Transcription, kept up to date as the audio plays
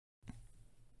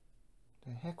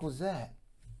The heck was that?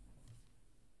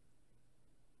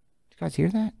 Did you guys hear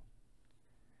that?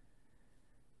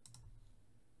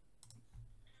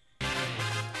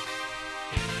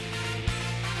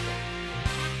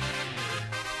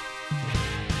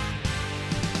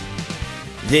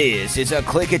 This is a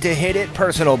Click It to Hit It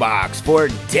personal box for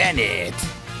Dennet.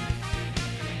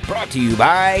 Brought to you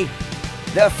by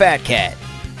The Fat Cat.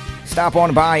 Stop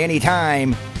on by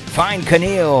anytime, find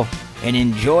Keneal, and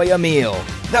enjoy a meal.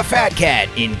 The Fat Cat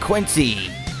in Quincy.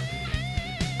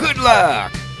 Good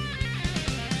luck!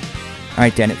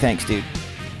 Alright, Dennet, thanks, dude.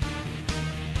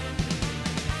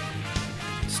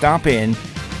 Stop in,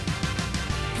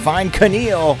 find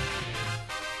Keneal,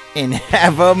 and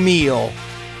have a meal.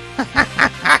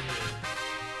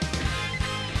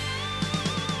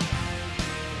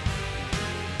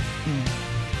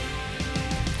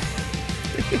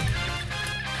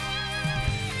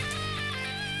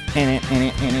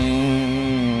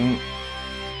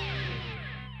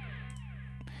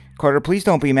 Carter, please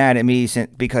don't be mad at me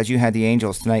because you had the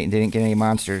Angels tonight and didn't get any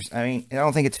monsters. I mean, I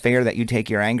don't think it's fair that you take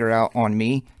your anger out on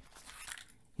me,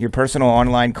 your personal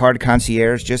online card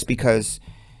concierge, just because,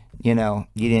 you know,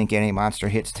 you didn't get any monster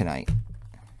hits tonight.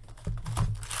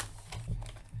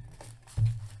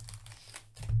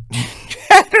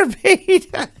 Chatterbait!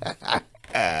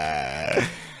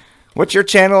 What's your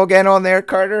channel again on there,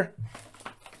 Carter?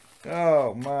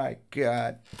 Oh, my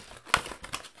God.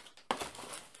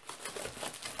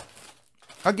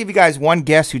 I'll give you guys one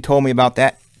guess who told me about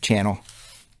that channel.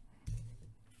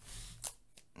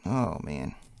 Oh,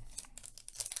 man.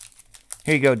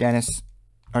 Here you go, Dennis.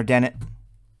 Or Dennet.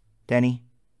 Denny.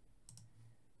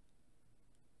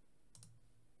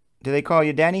 Do they call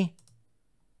you Denny?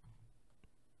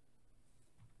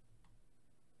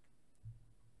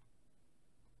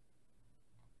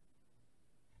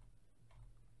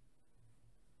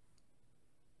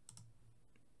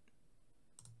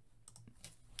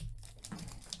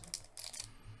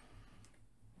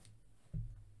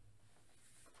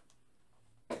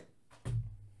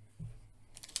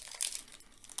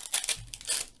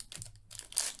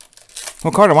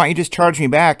 Well, Carter, why don't you just charge me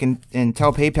back and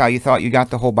tell PayPal you thought you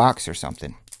got the whole box or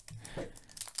something?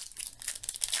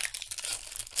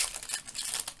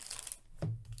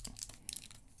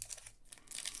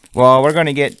 Well, we're going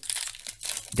to get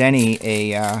Denny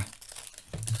a...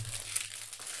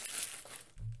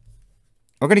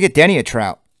 we're going to get Denny a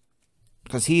trout.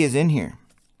 Because he is in here.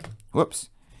 Whoops.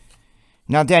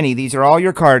 Now, Denny, these are all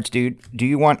your cards, dude. Do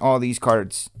you want all these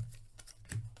cards?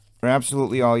 They're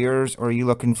absolutely all yours, or are you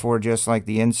looking for just like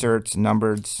the inserts,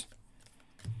 numbereds?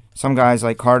 Some guys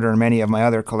like Carter and many of my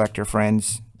other collector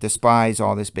friends despise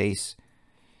all this base.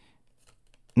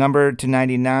 Numbered to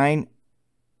 99,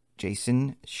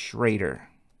 Jason Schrader.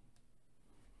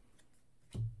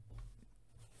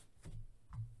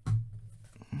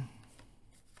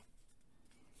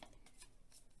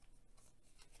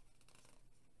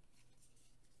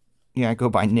 Yeah, I go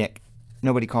by Nick.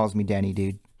 Nobody calls me Denny,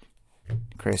 dude.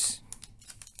 Chris.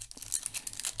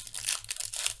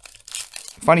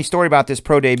 Funny story about this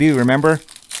pro debut, remember?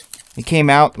 It came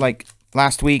out like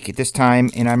last week at this time,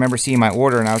 and I remember seeing my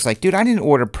order, and I was like, dude, I didn't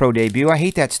order pro debut. I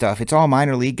hate that stuff. It's all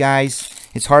minor league guys.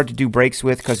 It's hard to do breaks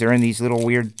with because they're in these little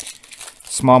weird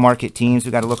small market teams.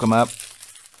 We got to look them up.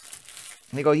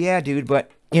 And they go, yeah, dude,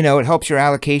 but, you know, it helps your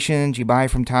allocations. You buy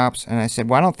from Tops. And I said,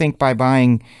 well, I don't think by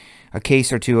buying a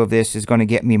case or two of this is going to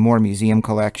get me more museum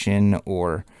collection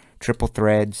or triple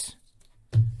threads.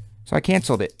 So I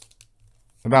canceled it.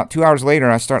 About 2 hours later,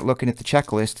 I start looking at the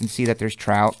checklist and see that there's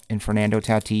Trout and Fernando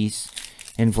Tatis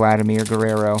and Vladimir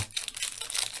Guerrero.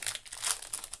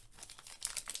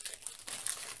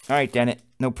 All right, Dennet,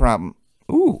 no problem.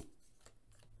 Ooh,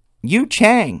 Yu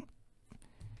Chang.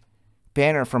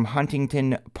 Banner from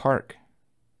Huntington Park.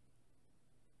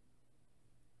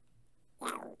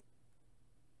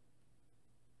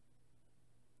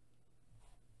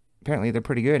 Apparently, they're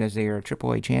pretty good as they are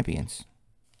AAA champions.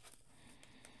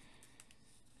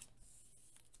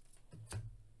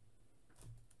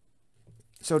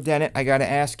 So, Dennet, I got to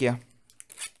ask you.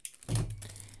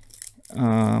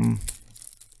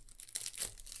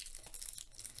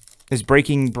 Is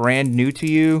breaking brand new to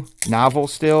you? Novel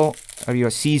still? Are you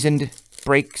a seasoned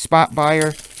break spot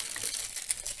buyer?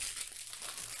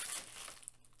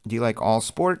 Do you like all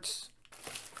sports?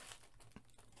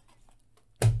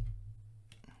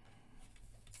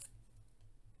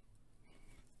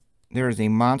 There is a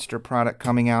monster product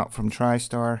coming out from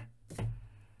TriStar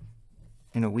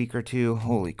in a week or two.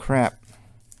 Holy crap.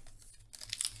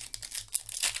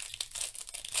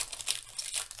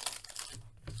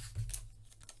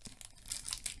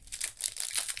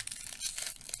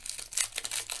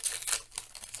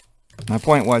 My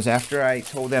point was, after I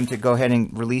told them to go ahead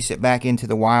and release it back into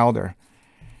the wild, or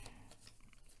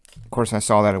of course I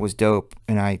saw that it was dope,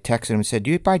 and I texted him and said,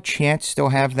 do you by chance still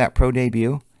have that pro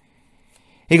debut?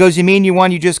 He goes, you mean you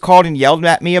one you just called and yelled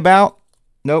at me about?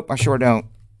 Nope, I sure don't.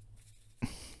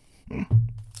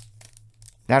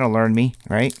 That'll learn me,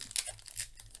 right?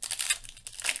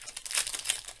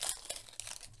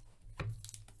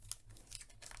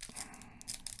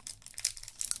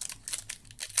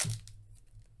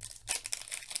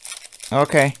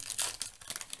 Okay.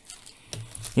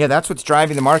 Yeah, that's what's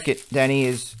driving the market, Denny,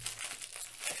 is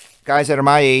guys that are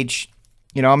my age.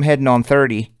 You know, I'm heading on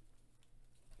 30.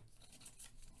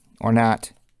 Or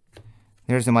not.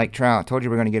 There's the Mike Trout. I told you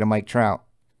we are going to get a Mike Trout.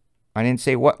 I didn't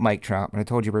say what Mike Trout, but I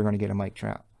told you we were going to get a Mike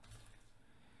Trout.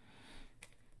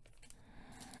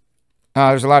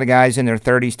 There's a lot of guys in their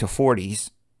 30s to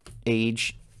 40s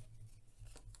age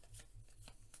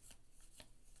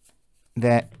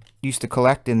that used to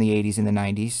collect in the 80s and the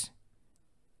 90s.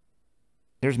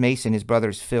 There's Mason, his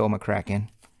brother's Phil McCracken.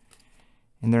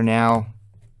 And they're now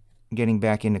getting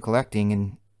back into collecting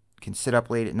and can sit up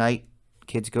late at night.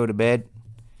 Kids go to bed,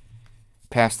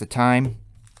 pass the time.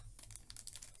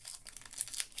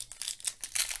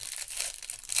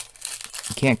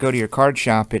 You can't go to your card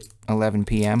shop at 11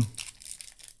 p.m.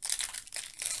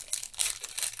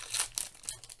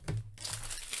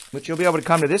 But you'll be able to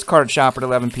come to this card shop at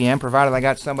 11 p.m. provided I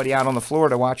got somebody out on the floor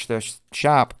to watch the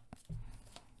shop.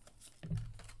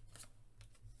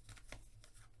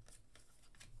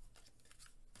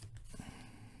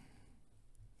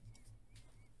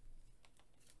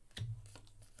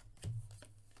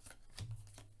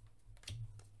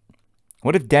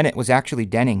 What if Dennet was actually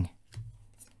Denning?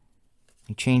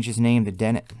 He changed his name to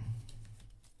Dennet.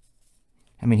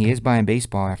 I mean, he is buying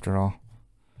baseball after all.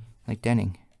 Like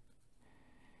Denning.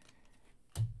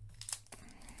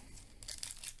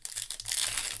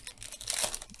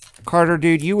 Carter,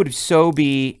 dude, you would so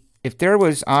be... If there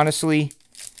was, honestly...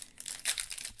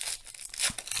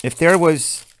 If there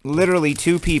was literally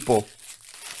two people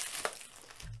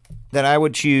that I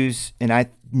would choose, and I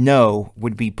know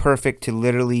would be perfect to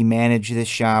literally manage this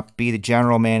shop, be the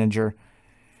general manager,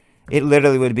 it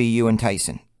literally would be you and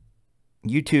Tyson.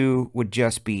 You two would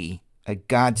just be a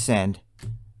godsend.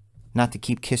 Not to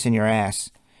keep kissing your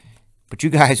ass, but you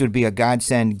guys would be a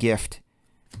godsend gift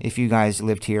if you guys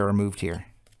lived here or moved here,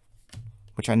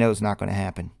 which I know is not going to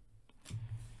happen.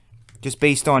 Just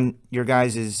based on your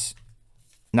guys'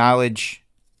 knowledge,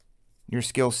 your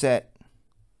skill set,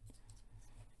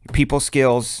 your people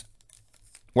skills,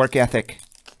 work ethic.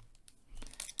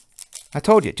 I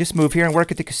told you, just move here and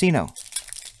work at the casino.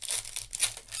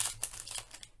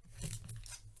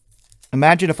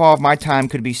 Imagine if all of my time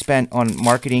could be spent on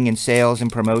marketing and sales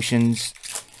and promotions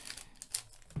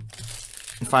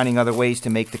and finding other ways to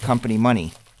make the company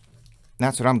money.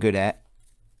 That's what I'm good at.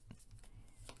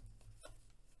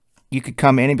 You could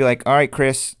come in and be like, all right,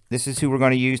 Chris, this is who we're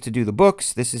going to use to do the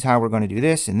books. This is how we're going to do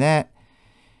this and that.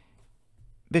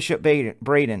 Bishop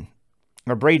Braden,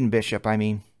 or Braden Bishop, I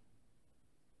mean.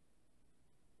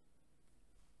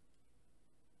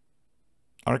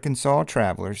 Arkansas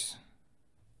Travelers.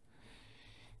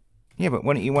 Yeah, but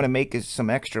wouldn't you want to make some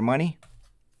extra money?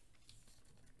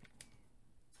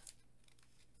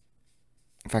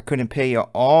 If I couldn't pay you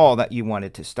all that you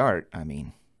wanted to start, I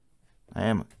mean, I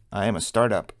am a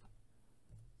startup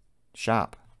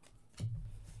shop.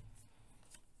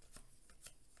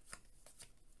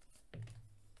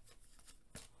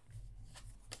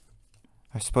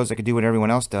 I suppose I could do what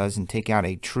everyone else does and take out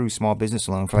a true small business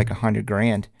loan for like $100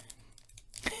 grand.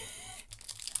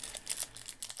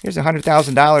 Here's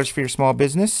 $100,000 for your small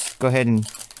business. Go ahead and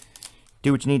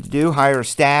do what you need to do. Hire a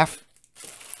staff.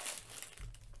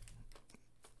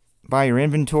 Buy your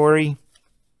inventory.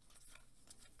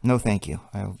 No, thank you.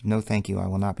 No, thank you. I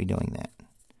will not be doing that.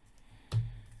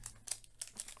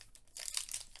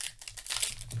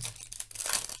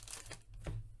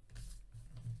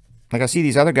 Like I see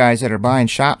these other guys that are buying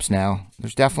shops now.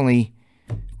 There's definitely,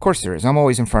 of course there is. I'm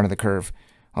always in front of the curve.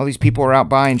 All these people are out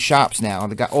buying shops now.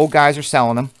 The old guys are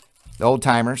selling them. The old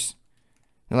timers.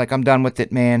 They're like, I'm done with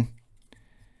it, man.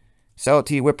 Sell it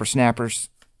to you whippersnappers.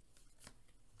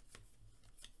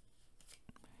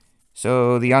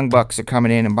 So the young bucks are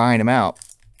coming in and buying them out.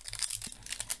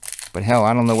 But hell,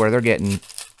 I don't know where they're getting.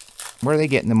 Where are they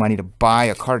getting the money to buy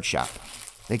a card shop?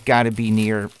 They got to be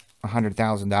near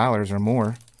 $100,000 or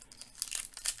more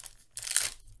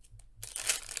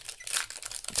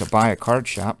to buy a card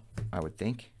shop, I would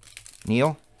think.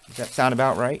 Neil, does that sound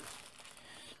about right?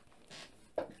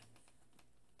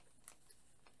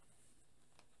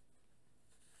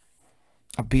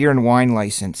 A beer and wine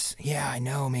license. Yeah, I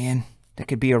know, man. That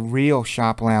could be a real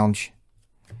shop lounge.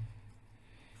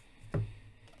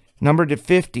 Number to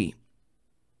 50.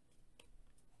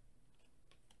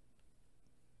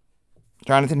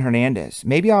 Jonathan Hernandez.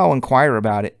 Maybe I'll inquire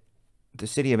about it. The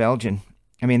city of Elgin.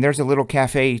 I mean, there's a little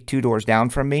cafe 2 doors down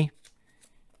from me.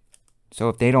 So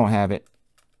if they don't have it,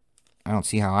 I don't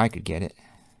see how I could get it.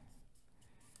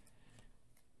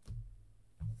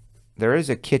 There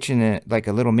is a kitchen, like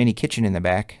a little mini kitchen in the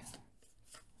back.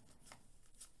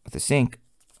 With a sink.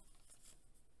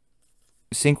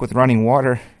 A sink with running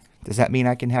water. Does that mean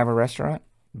I can have a restaurant?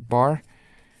 Bar?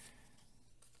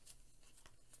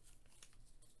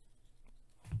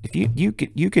 If you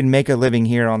could make a living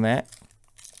here on that.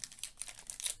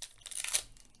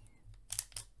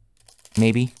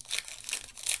 Maybe.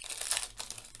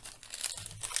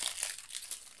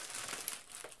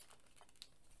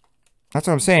 That's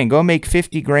what I'm saying. Go make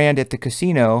 50 grand at the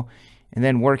casino and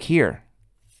then work here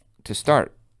to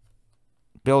start.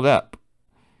 Build up.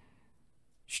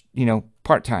 You know,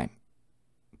 part-time.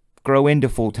 Grow into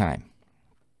full-time.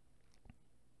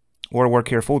 Or work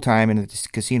here full-time and at the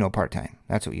casino part-time.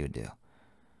 That's what you would do.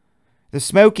 The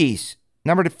Smokies.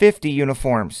 Number to 50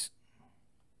 uniforms.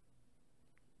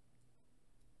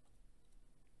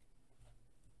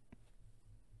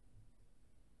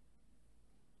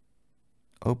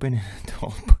 Open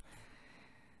adult.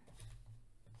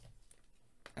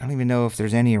 I don't even know if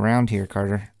there's any around here,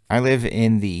 Carter. I live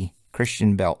in the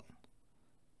Christian Belt.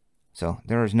 So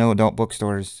there is no adult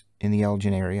bookstores in the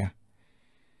Elgin area.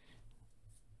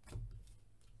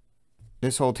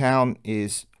 This whole town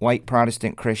is white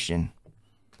Protestant Christian.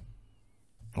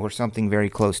 Or something very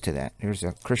close to that. There's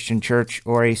a Christian church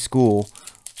or a school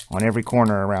on every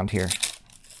corner around here.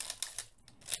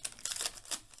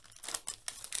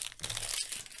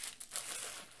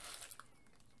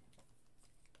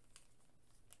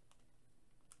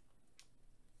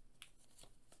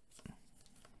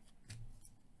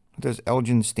 What does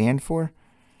Elgin stand for?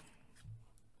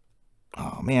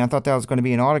 Oh man, I thought that was going to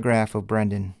be an autograph of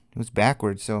Brendan. It was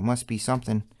backwards, so it must be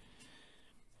something.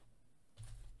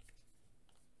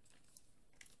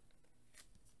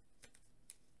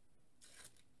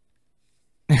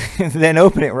 Then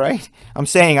open it, right? I'm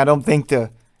saying I don't think the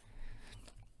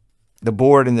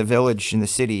board in the village in the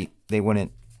city, they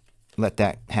wouldn't let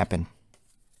that happen.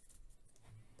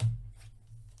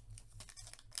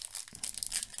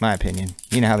 My opinion.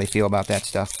 You know how they feel about that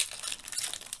stuff.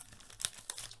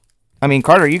 I mean,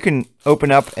 Carter, you can open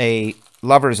up a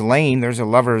Lover's Lane. There's a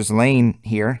Lover's Lane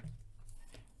here.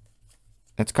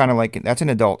 That's kind of like, that's an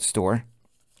adult store.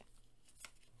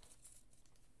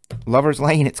 Lover's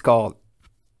Lane, it's called.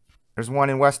 There's one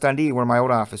in West Dundee where my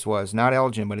old office was. Not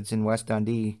Elgin, but it's in West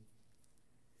Dundee.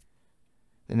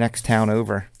 The next town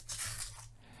over.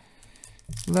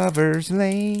 Lover's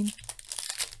Lane.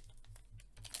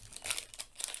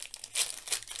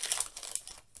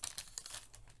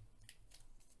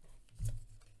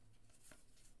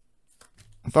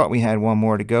 I thought we had one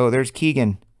more to go. There's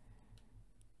Keegan.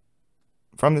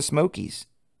 From the Smokies.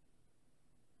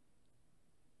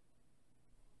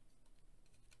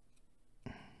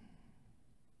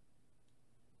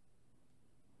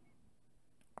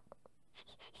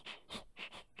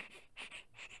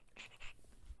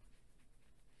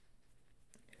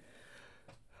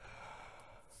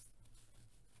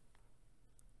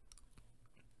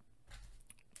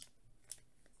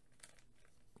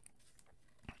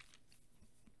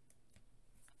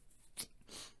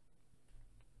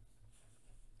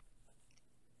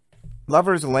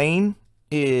 Lover's Lane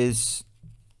is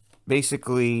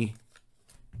basically,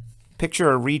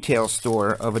 picture a retail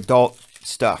store of adult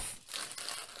stuff.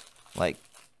 Like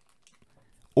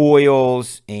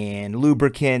oils and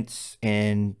lubricants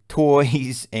and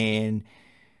toys and,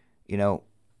 you know,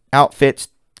 outfits,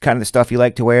 kind of the stuff you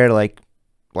like to wear, like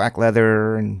black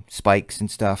leather and spikes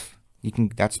and stuff.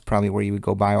 That's probably where you would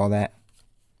go buy all that.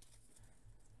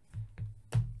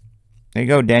 There you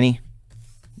go, Denny.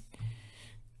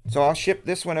 So I'll ship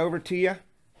this one over to you.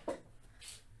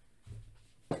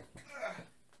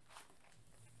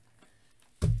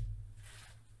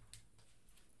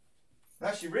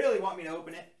 Unless you really want me to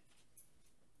open it.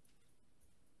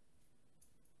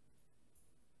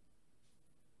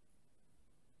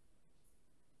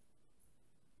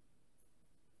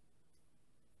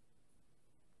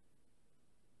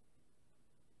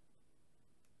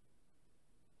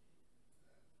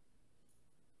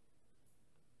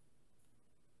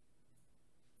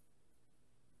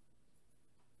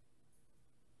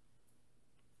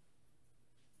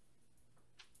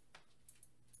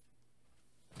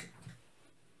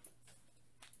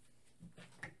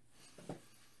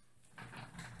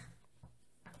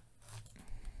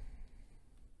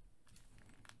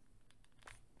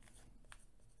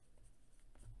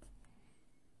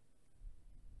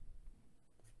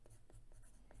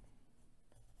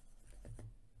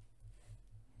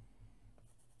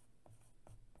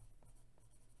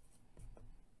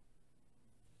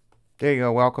 There you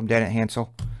go. Welcome, Dennet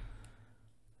Hansel.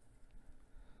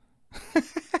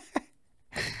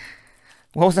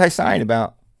 What was I sighing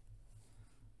about?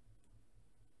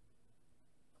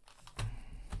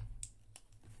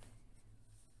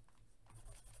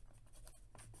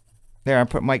 There, I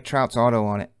put Mike Trout's auto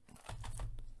on it.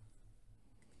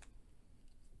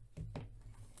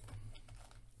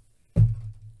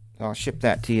 I'll ship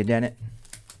that to you, Dennet.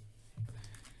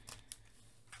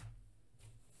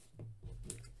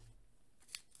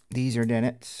 These are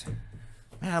Dennets.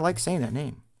 Man, I like saying that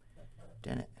name.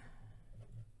 Dennet.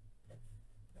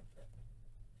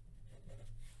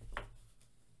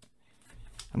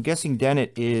 I'm guessing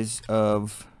Dennet is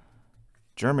of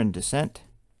German descent.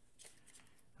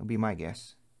 That'll be my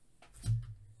guess.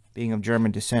 Being of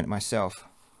German descent myself.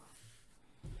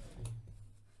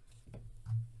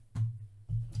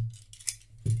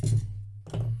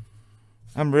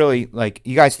 I'm really, like,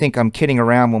 you guys think I'm kidding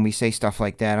around when we say stuff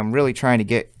like that. I'm really trying to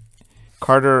get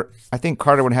Carter. I think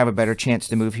Carter would have a better chance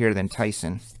to move here than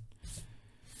Tyson.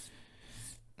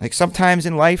 Like, sometimes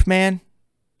in life, man,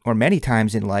 or many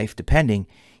times in life, depending,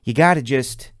 you got to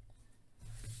just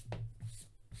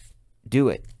do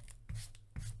it.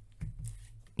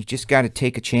 You just got to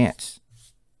take a chance.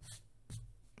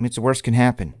 I mean, it's the worst can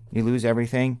happen. You lose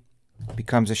everything,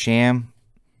 becomes a sham,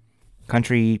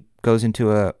 country goes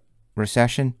into a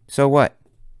recession. So what?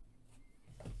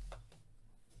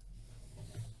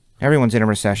 Everyone's in a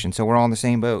recession, so we're all in the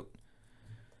same boat.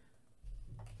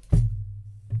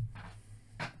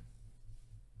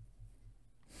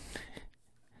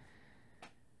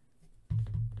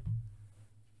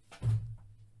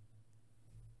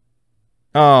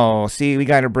 Oh, see, we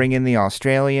got to bring in the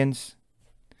Australians.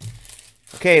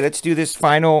 Okay, let's do this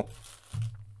final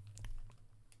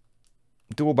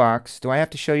dual box. Do I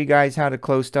have to show you guys how to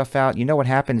close stuff out? You know what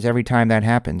happens every time that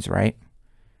happens, right?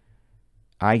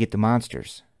 I get the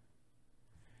monsters.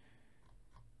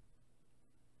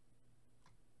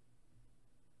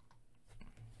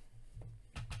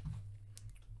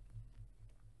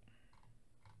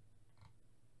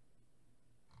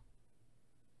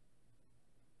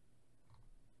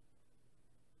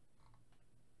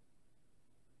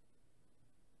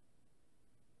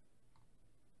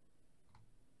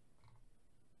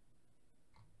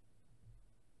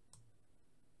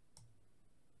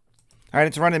 All right,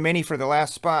 it's running mini for the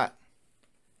last spot.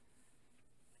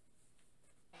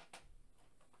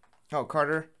 Oh,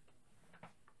 Carter.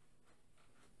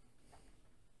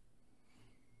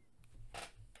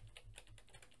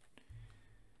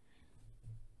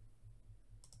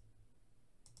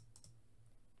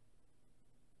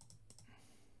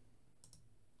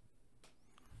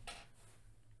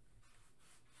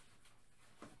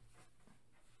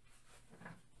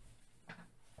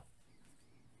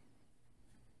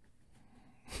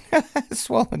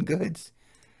 Swollen goods.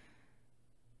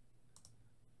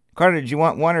 Carter, did you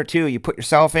want one or two? You put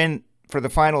yourself in for the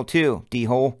final two,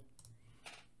 D-hole.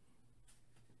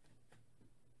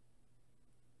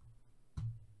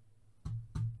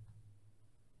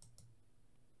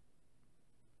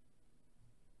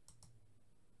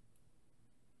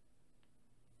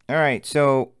 All right,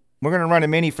 so we're going to run a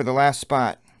mini for the last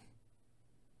spot.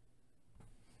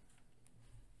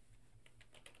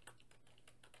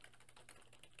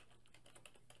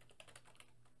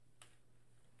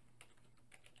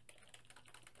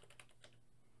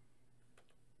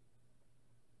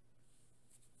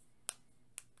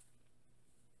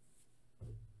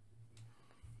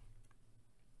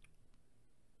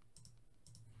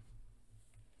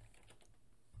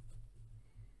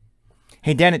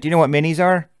 Hey, Dennet, do you know what minis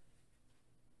are?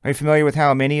 Are you familiar with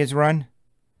how a mini is run?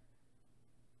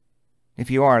 If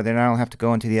you are, then I don't have to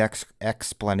go into the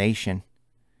explanation.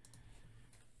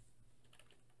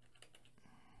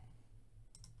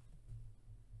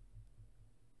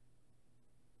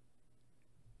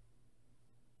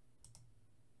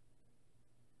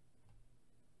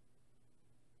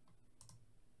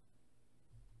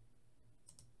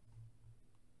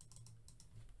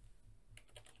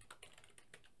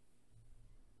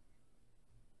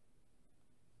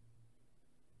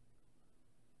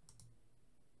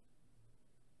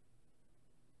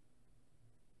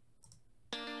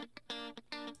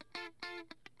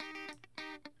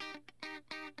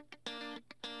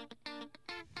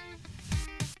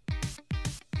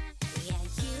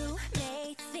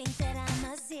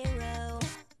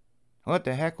 What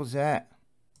the heck was that?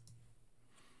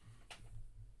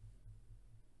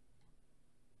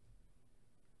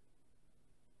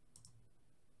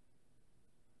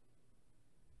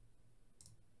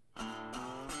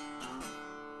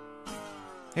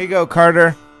 Here you go,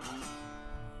 Carter.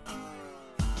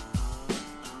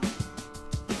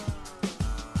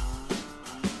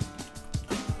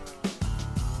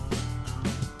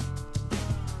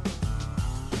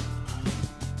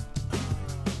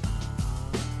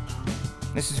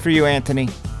 This is for you, Anthony.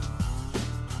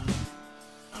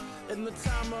 In the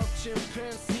time of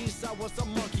chimpanzees, I was a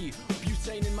monkey.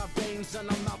 Butane in my veins, and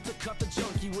I'm out to cut the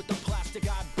junkie with the plastic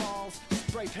eyeballs.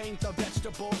 Spray paint the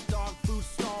vegetables, dog food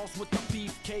stalls with the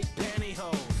beefcake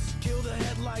pantyhose. Kill the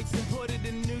headlights and put it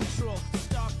in neutral.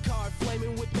 Stock car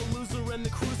flaming with the loser and the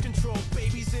cruise control.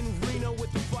 Babies in Reno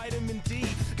with the vitamin D.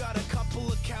 Got a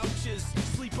couple of couches,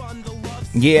 sleep on the love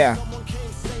seat. Yeah. Someone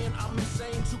came saying I'm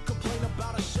insane to complain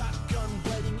about a shotgun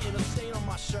waiting in a stain on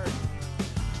my shirt.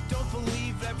 Don't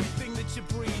believe everything that you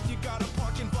breathe. You got a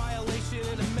parking violation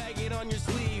and a maggot on your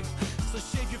sleeve. So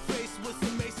shave your face with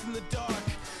some mace in the dark.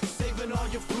 Saving all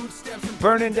your food stamps and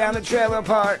Burning down the trailer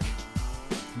park.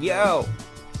 Yo.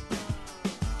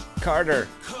 Carter.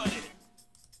 cut it.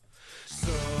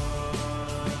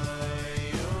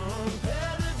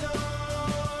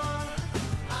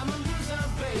 I'm a loser,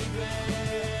 baby.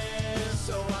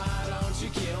 So why don't you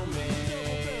kill me?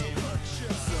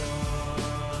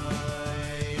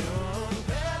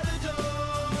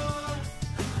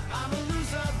 I'm a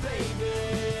loser, baby.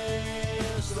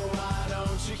 So why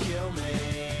don't you kill me?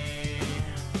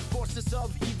 Forces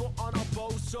of evil on a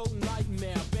bozo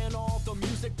nightmare. Ban all the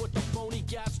music with the phony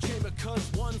gas chamber.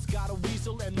 Cause one's got a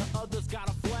weasel and the other's got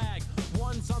a flag.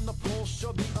 One's on the pole,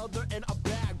 shove the other in a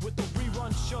bag with the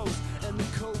rerun shows and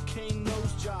the cocaine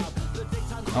nose job. The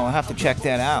daytime Oh, I'll have to check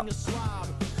that out. he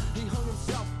hung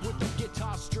himself with the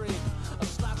guitar string, a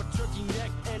slab of turkey neck,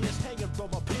 and is hanging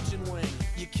from a pigeon wing.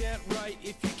 You can't write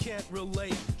if you can't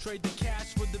relate. Trade the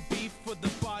cash for the beef, for the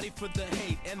body, for the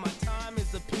hate. And my time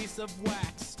is a piece of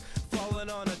wax falling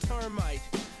on a termite.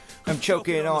 I'm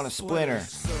choking on a splinter.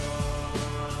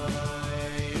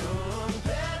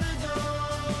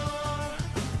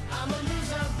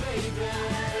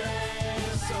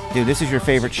 Dude, this is your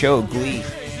favorite show, Glee.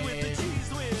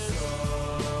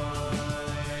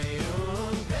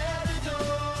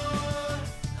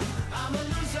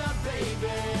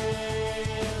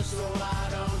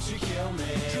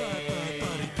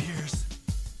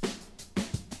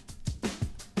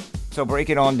 So break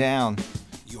it on down.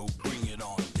 Yo, bring it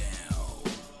on down.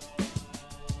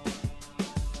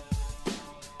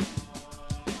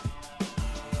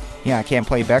 Yeah, I can't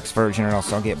play Beck's version or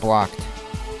else I'll get blocked.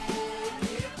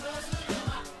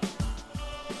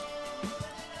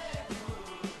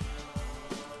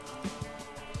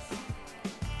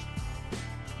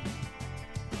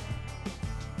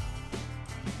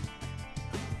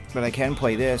 But I can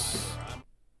play this.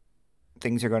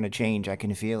 Things are going to change. I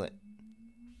can feel it.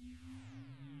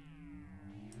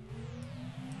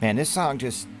 Man, this song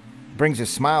just brings a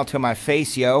smile to my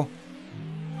face, yo.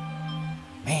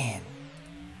 Man.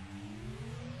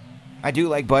 I do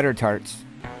like butter tarts.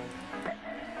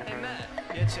 Hey, Matt.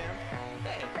 Yeah, Sam.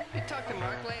 Hey, you talked to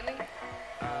Mark lately?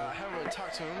 I haven't really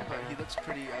talked to him, but he looks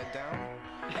pretty down.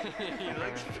 He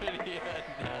looks pretty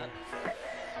down.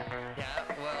 Yeah,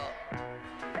 well,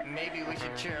 maybe we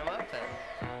should cheer him up then.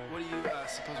 What do you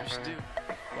suppose we should do?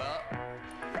 Well,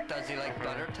 does he like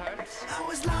butter tarts? I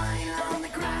was lying on the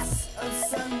grass of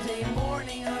Sunday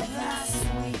morning of last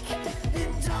week,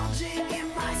 indulging in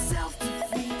my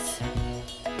self-defeat.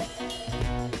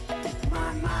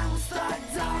 My mind was thought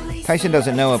dolly. Tyson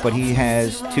doesn't know it, but he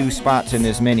has 2 spots in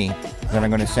his mini that I'm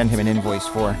going to send him an invoice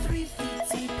for.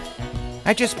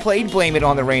 I just played Blame It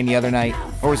on the Rain the other night.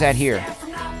 Or was that here?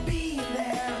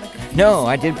 No,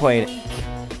 I did play it.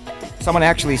 Someone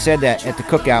actually said that at the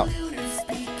cookout.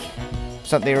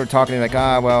 Something they were talking like,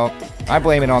 well, I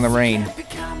blame it on the rain.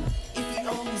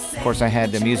 Of course, I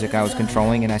had the music I was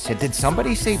controlling, and I said, did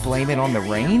somebody say blame it on the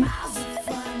rain?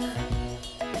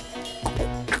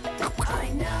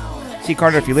 See,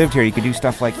 Carter, if you lived here, you could do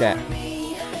stuff like that.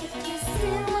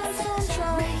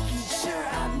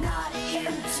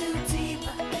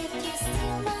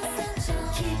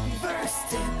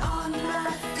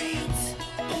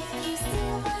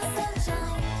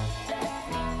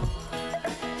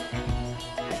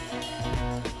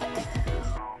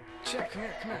 Chip, come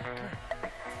here.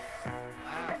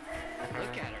 Wow,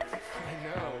 look at her. I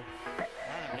know.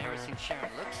 Man, I've never seen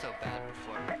Sharon look so bad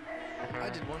before. I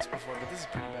did once before, but this is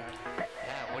pretty bad.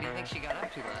 Yeah, what do you think she got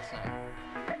up to last night?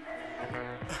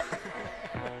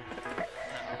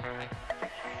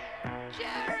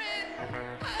 Sharon!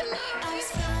 I love I was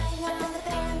flying on the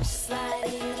bench,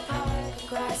 sliding the park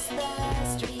across the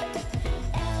street.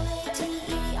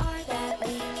 Later that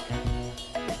week.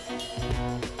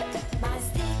 My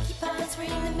sticky paws were in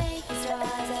the making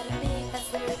straws at a big fast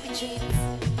slurpy treats.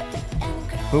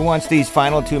 Who wants these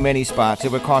final 2 mini spots?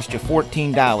 It would cost you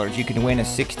 $14. You can win a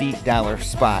 $60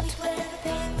 spot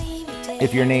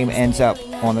if your name ends up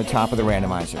on the top of the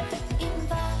randomizer.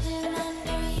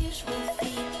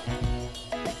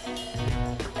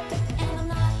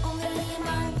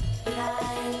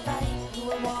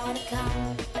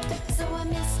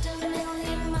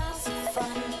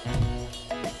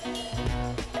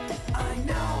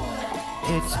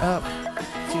 It's up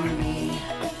to me.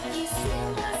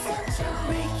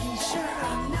 Making sure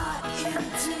I'm not in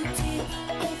too deep.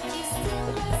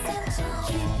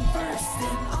 Keep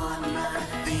bursting on my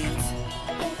feet.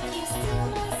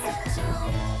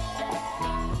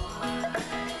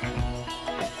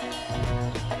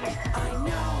 I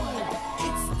know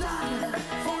it's not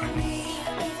for me.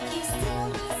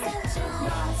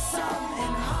 Not some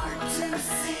and hard to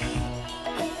see.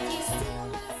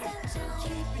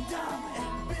 Keeping dumb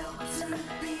and built to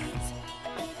beat.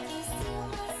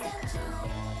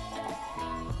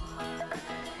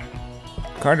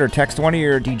 Carter, text one of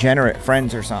your degenerate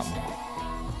friends or something.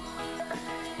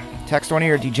 Text one of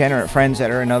your degenerate friends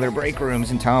that are in other break rooms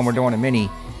and tell them we're doing a mini.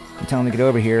 And tell them to get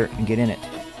over here and get in it.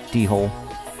 D-hole.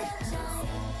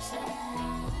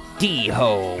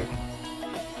 D-hole.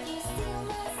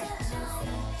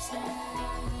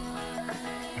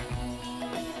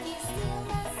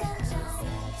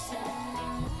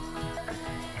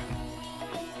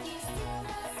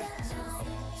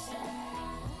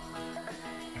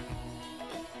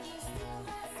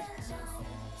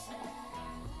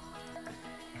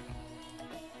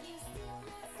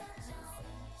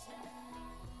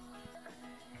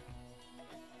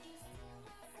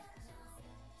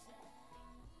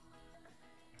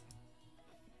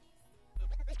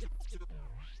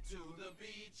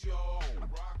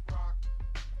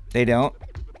 They don't?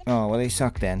 Oh, well, they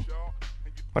suck then.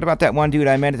 What about that one dude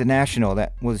I met at the National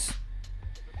that was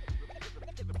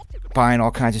buying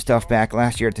all kinds of stuff back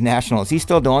last year at the National? Is he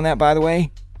still doing that, by the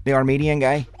way? The Armenian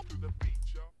guy?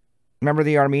 Remember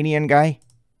the Armenian guy?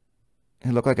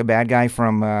 Who looked like a bad guy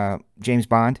from James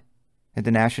Bond at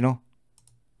the National?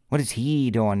 What is he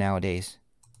doing nowadays?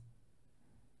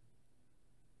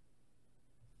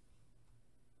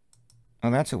 Oh,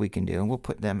 that's what we can do. We'll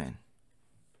put them in.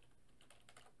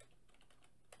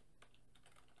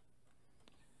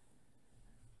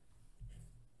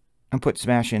 And put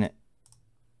Smash in it.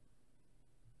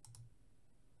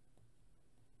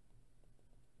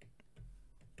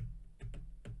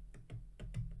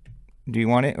 Do you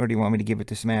want it, or do you want me to give it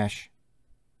to Smash?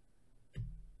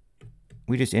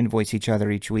 We just invoice each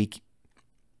other each week.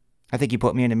 I think you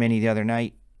put me in a mini the other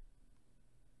night.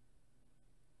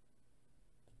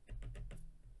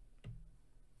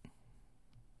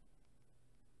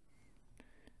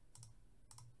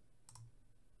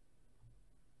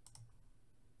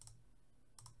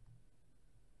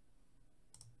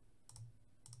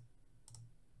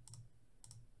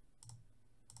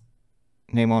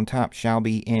 Name on top shall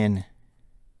be in.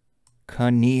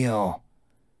 Keneal.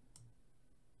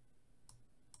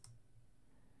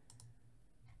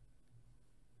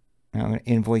 Now I'm going to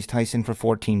invoice Tyson for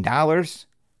 $14.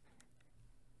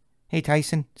 Hey,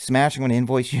 Tyson. Smash, I'm going to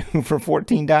invoice you for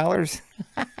 $14.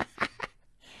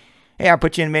 Hey, I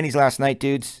put you in minis last night,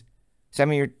 dudes. Send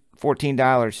me your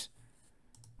 $14.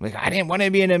 Like, I didn't want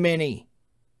to be in a mini.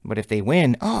 But if they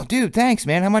win, oh, dude, thanks,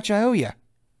 man. How much I owe you?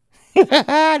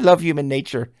 I love human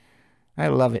nature. I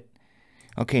love it.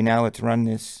 Okay, now let's run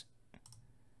this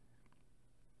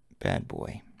bad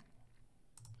boy.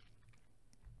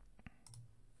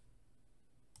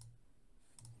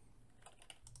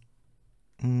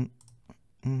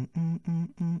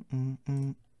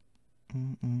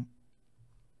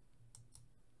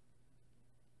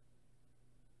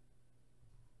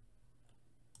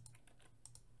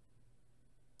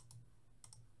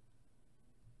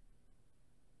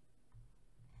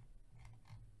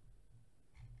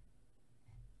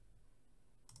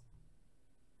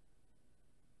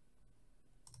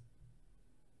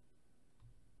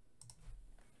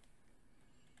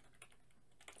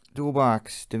 Dual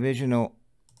box, divisional.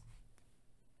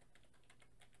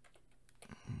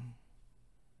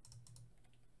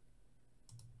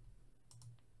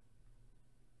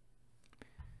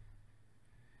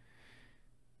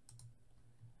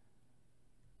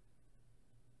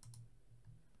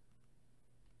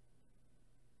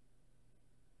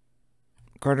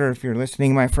 Carter, if you're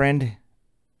listening, my friend,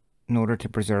 in order to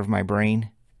preserve my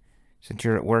brain, since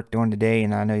you're at work during the day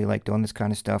and I know you like doing this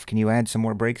kind of stuff, can you add some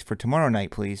more breaks for tomorrow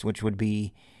night, please? Which would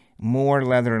be more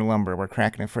leather and lumber. We're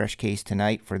cracking a fresh case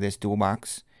tonight for this dual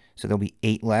box, so there'll be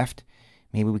 8 left.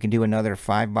 Maybe we can do another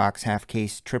 5-box half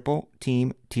case triple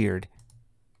team tiered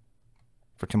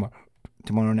for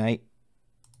tomorrow night.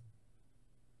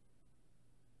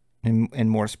 And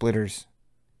more splitters.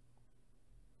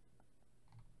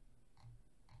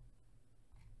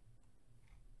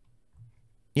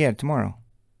 Yeah, tomorrow.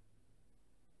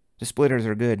 The splitters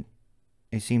are good.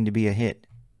 They seem to be a hit.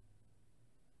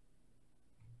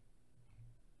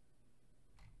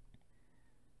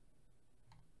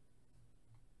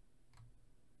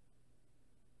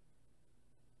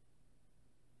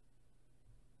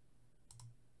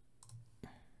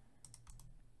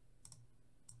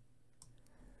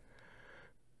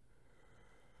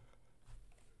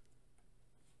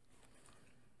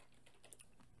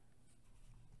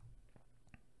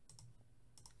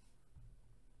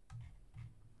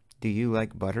 Do you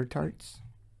like butter tarts?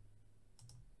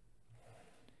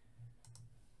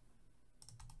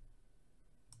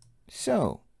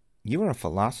 So, you're a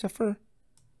philosopher?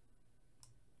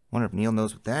 Wonder if Neil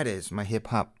knows what that is, my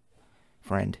hip-hop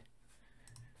friend.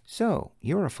 So,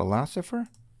 you're a philosopher?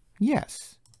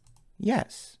 Yes.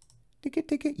 Yes.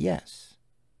 Ticket, yes.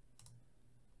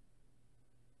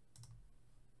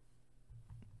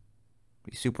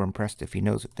 Be super impressed if he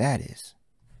knows what that is.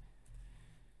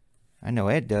 I know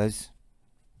Ed does.